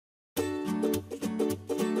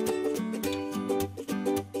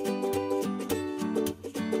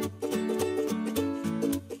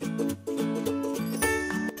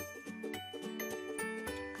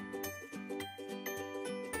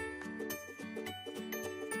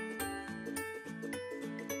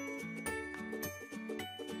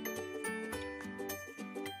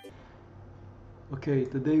Okay,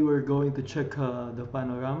 today we're going to check the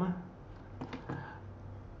Panorama.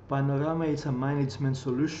 Panorama is a management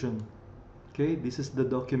solution. Okay, this is the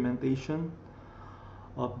documentation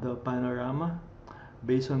of the Panorama.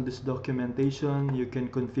 Based on this documentation, you can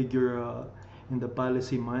configure in the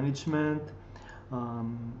policy management.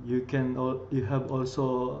 You have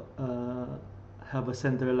also have a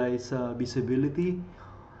centralized visibility,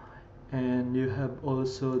 and you have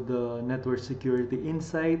also the network security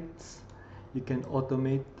insights. You can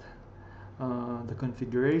automate the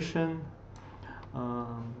configuration.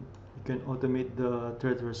 You can automate the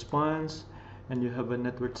threat response, and you have a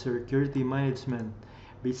network security management.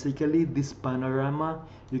 Basically, this Panorama,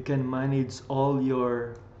 you can manage all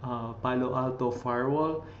your Palo Alto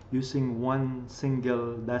firewall using one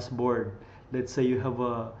single dashboard. Let's say you have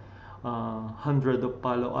a hundred of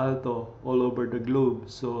Palo Alto all over the globe,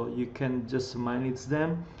 so you can just manage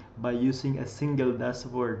them by using a single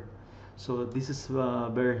dashboard. So this is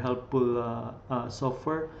very helpful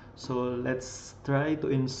software. So let's try to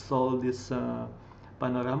install this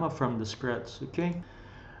Panorama from the scratch. Okay,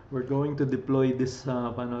 we're going to deploy this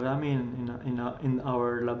Panorama in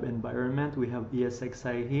our lab environment. We have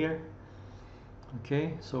ESXi here.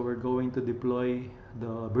 Okay, so we're going to deploy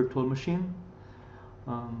the virtual machine.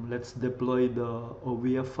 Let's deploy the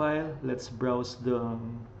OVF file. Let's browse the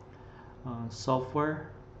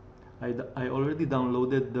software. I already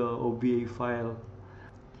downloaded the OVA file.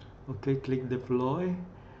 Okay, click deploy,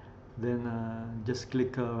 then just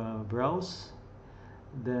click browse,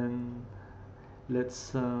 then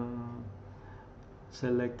let's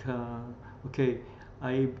select okay,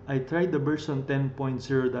 I tried the version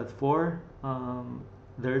 10.0.4.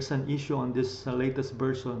 There's an issue on this latest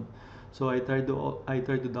version, so I tried to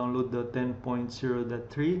download the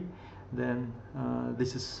 10.0.3. then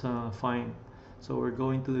this is fine. So we're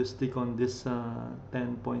going to stick on this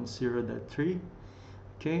 10.0.3.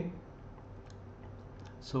 okay,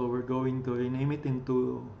 so we're going to rename it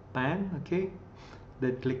into PAN. Okay,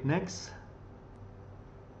 then click next.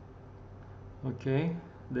 Okay,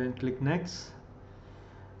 then click next.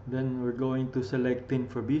 Then we're going to select thin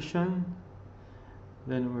provision.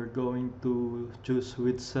 Then we're going to choose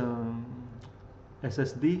which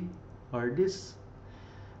SSD hard disk.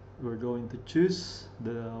 We're going to choose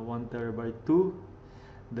the 1 terabyte 2.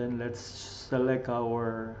 Then let's select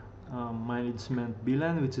our management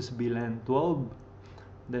VLAN, which is VLAN 12.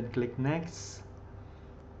 Then click next.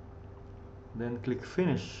 Then click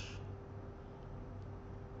finish.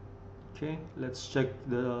 Okay, let's check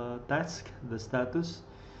the task, the status.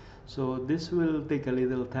 So this will take a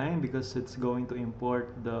little time because it's going to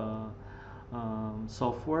import the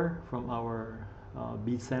software from our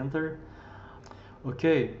B center.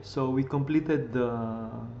 Okay, so we completed the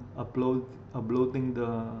uploading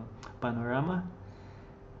the Panorama.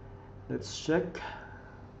 Let's check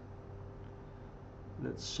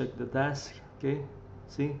the task. Okay,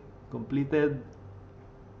 see, completed.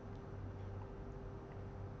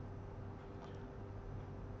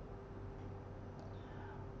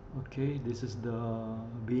 Okay, this is the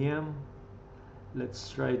VM.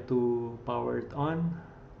 Let's try to power it on.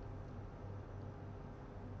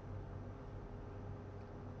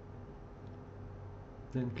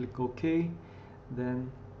 Then click OK.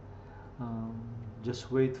 Then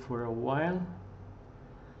just wait for a while.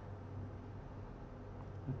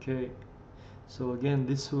 Okay, so again,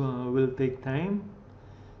 this will take time.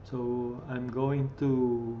 So I'm going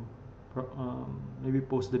to maybe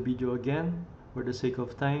post the video again for the sake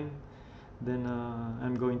of time. Then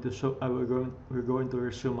I'm going to show. We're going to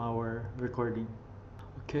resume our recording.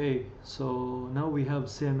 Okay, so now we have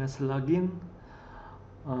CMS login.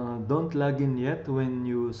 Don't log in yet when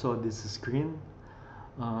you saw this screen.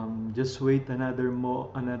 Just wait another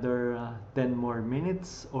 10 more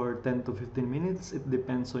minutes or 10 to 15 minutes. It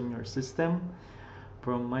depends on your system.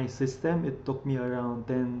 From my system, it took me around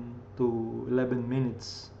 10 to 11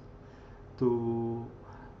 minutes to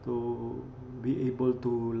be able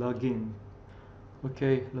to log in.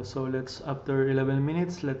 Okay, so after 11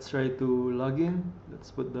 minutes, let's try to log in.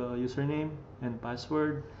 Let's put the username and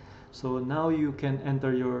password. So now you can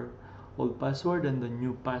enter your old password and the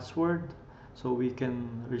new password. So we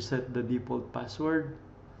can reset the default password.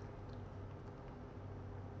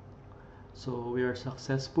 So we are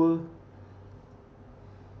successful.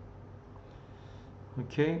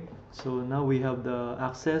 Okay, so now we have the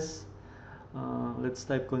access. Let's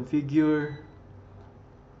type configure.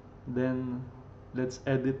 Then let's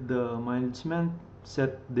edit the management.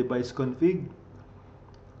 Set device config.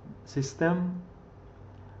 System.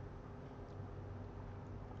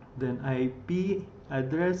 Then IP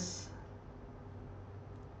address.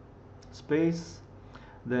 Space.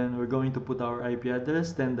 Then we're going to put our IP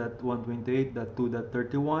address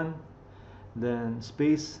 10.128.2.31, then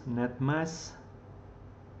space net mask.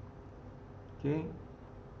 Okay.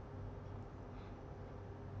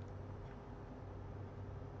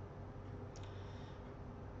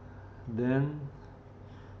 Then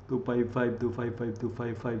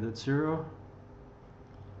 255.255.255.0.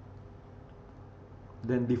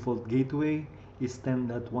 Then default gateway is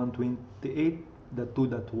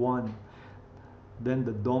 10.128.2.1. Then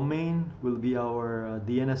the domain will be our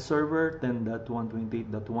DNS server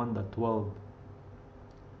 10.128.1.12.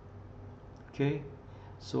 Okay,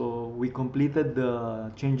 so we completed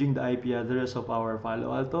the changing the IP address of our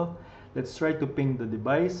Palo Alto. Let's try to ping the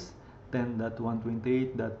device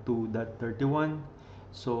 10.128.2.31.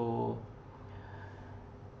 So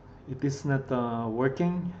it is not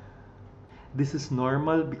working. This is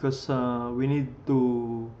normal because we need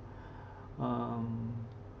to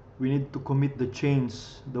commit the change,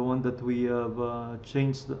 the one that we have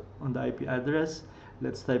changed on the IP address.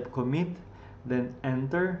 Let's type commit, then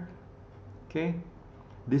enter. Okay,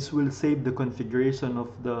 this will save the configuration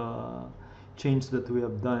of the change that we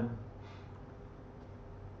have done.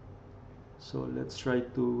 So let's try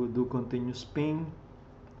to do continuous ping.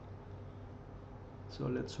 So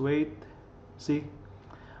let's wait. See,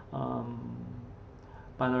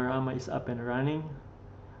 Panorama is up and running.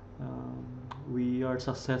 We are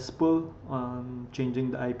successful on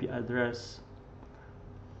changing the IP address.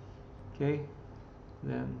 Okay,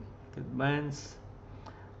 then advance,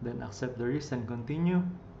 then accept the risk and continue.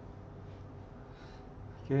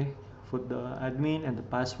 Okay, put the admin and the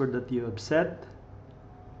password that you have set.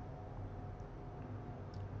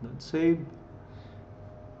 Don't save.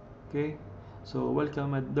 Okay, so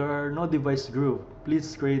welcome. There are no device group.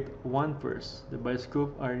 Please create one first. Device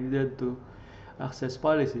group are needed to access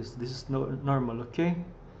policies. This is normal. Okay,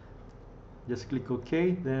 just click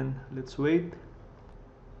OK. Then let's wait.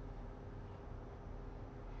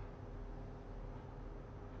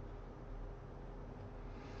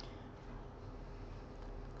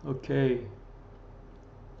 Okay,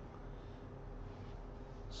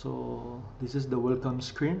 so this is the welcome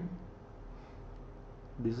screen.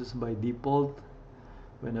 This is by default.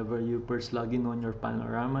 Whenever you first log in on your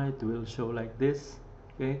Panorama, it will show like this.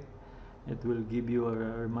 Okay, it will give you a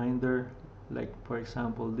reminder, like for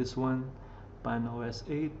example this one, Pan OS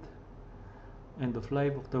 8, end of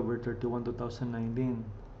life October 31, 2019.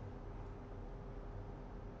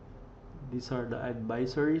 These are the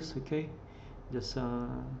advisories. Okay, just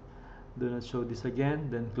do not show this again,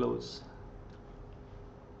 then close.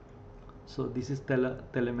 So this is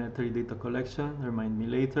telemetry data collection, remind me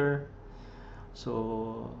later.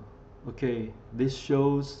 So okay, this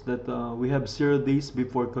shows that we have 0 days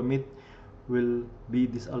before commit will be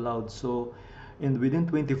disallowed. So within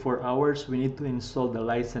 24 hours we need to install the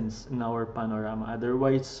license in our Panorama,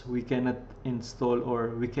 otherwise we cannot install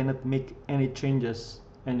or we cannot make any changes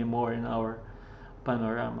anymore in our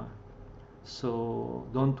Panorama. So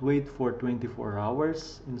don't wait for 24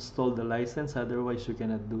 hours, install the license, otherwise you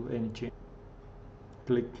cannot do any change.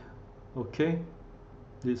 Click OK.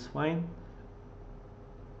 This is fine.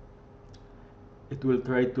 It will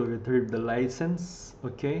try to retrieve the license,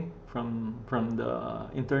 okay, from the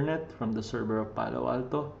internet, from the server of Palo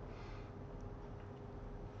Alto.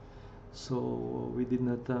 So we did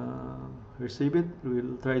not receive it. We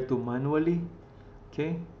will try to manually.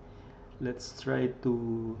 Okay, let's try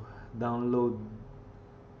to download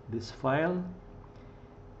this file.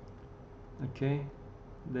 Okay,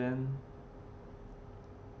 then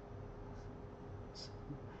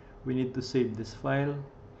we need to save this file.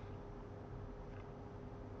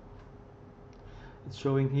 It's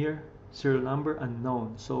showing here serial number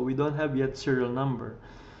unknown, so we don't have yet serial number.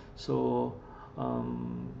 So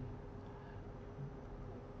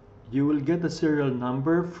you will get a serial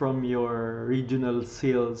number from your regional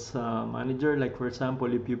sales manager. Like for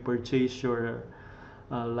example, if you purchase your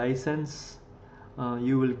license,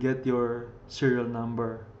 you will get your serial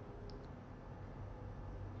number.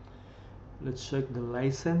 Let's check the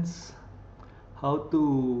license. How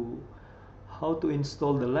to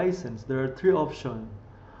install the license? There are 3 options.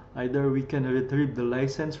 Either we can retrieve the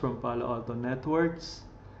license from Palo Alto Networks,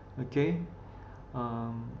 okay,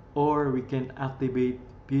 or we can activate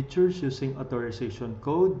features using authorization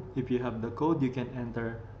code. If you have the code, you can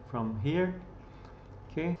enter from here.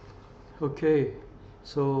 Okay,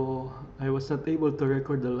 so I was not able to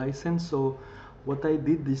record the license, so what I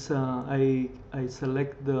did is I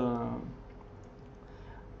select the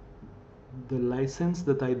license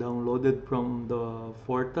that I downloaded from the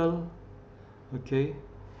portal, okay,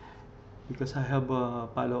 because I have a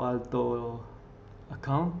Palo Alto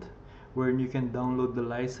account where you can download the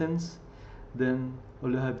license. Then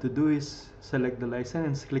all you have to do is select the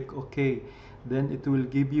license and click OK. Then it will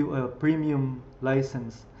give you a premium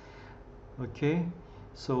license. Okay,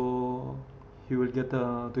 so you will get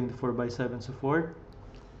a 24/7 support.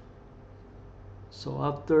 So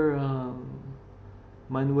after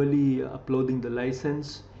manually uploading the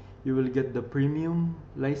license, you will get the premium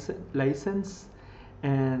license,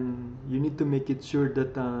 and you need to make it sure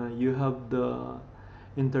that you have the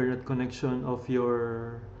internet connection of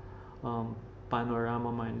your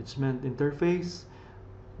Panorama management interface.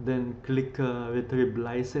 Then click retrieve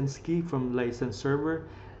license key from license server.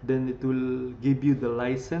 Then it will give you the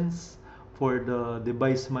license for the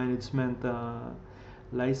device management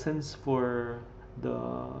license for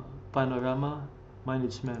the Panorama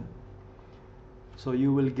management. So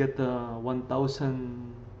you will get a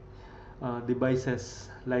 1000 devices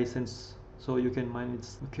license, so you can manage.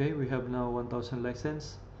 Okay, we have now 1000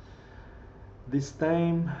 license. This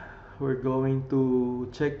time we're going to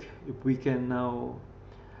check if we can now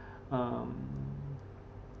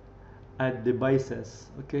add devices.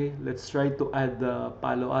 Okay, let's try to add the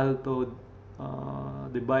Palo Alto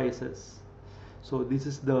devices. So this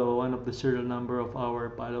is the one of the serial number of our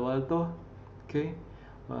Palo Alto. Okay,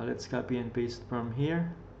 let's copy and paste from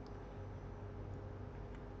here.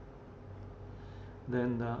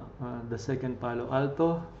 Then the second Palo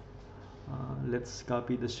Alto, let's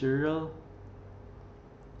copy the serial.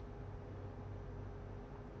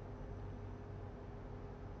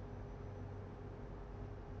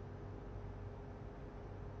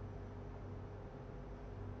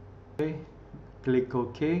 Okay, click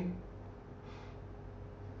OK.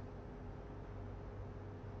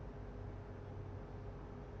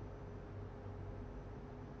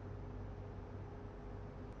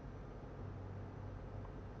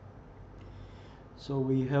 So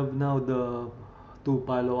we have now the two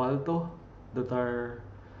Palo Alto that are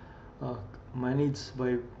managed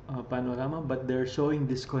by Panorama, but they're showing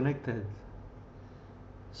disconnected.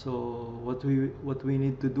 So what we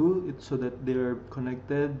need to do is, so that they are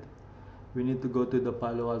connected, we need to go to the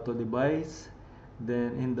Palo Alto device.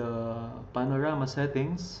 Then in the Panorama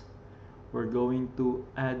settings, we're going to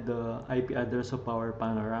add the IP address of our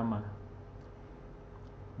Panorama.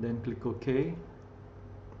 Then click OK.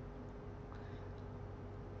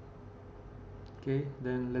 Okay,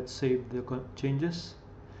 then let's save the changes.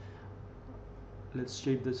 Let's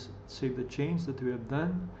save the change that we have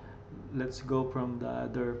done. Let's go from the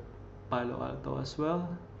other Palo Alto as well,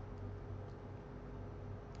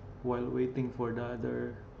 while waiting for the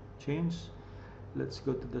other change. Let's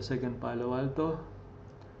go to the second Palo Alto.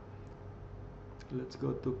 Let's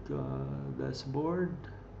go to dashboard,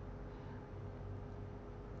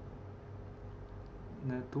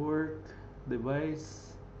 network, device,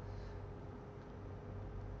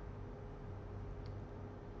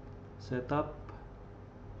 setup,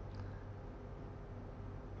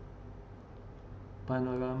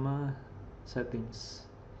 Panorama settings.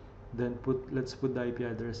 Then let's put the IP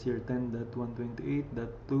address here,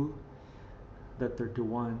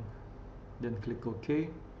 10.128.2.31. Then click OK.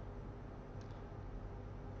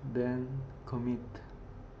 Then commit,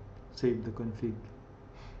 save the config.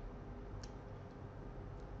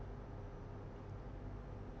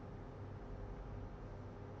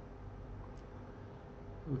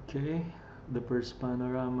 Okay, the first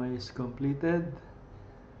Panorama is completed.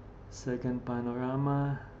 Second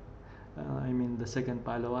Panorama, the second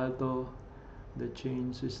Palo Alto, the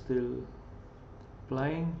change is still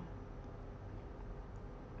applying.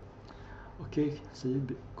 Okay, so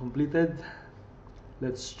completed.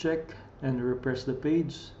 Let's check and refresh the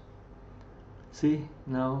page. See,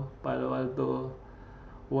 now Palo Alto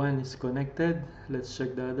 1 is connected. Let's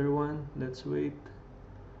check the other one. Let's wait.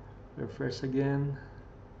 Refresh again.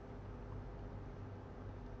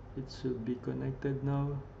 It should be connected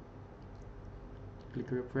now.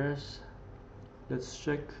 Click refresh. Let's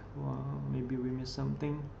check. Maybe we missed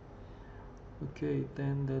something. Okay,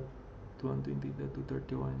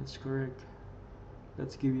 10.128.2.31 is correct.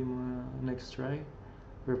 Let's give him a next try.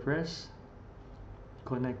 Refresh.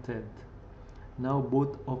 Connected. Now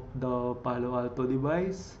both of the Palo Alto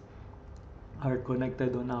device are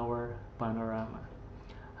connected on our Panorama.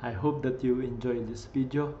 I hope that you enjoyed this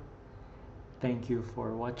video. Thank you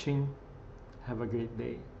for watching. Have a great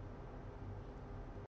day.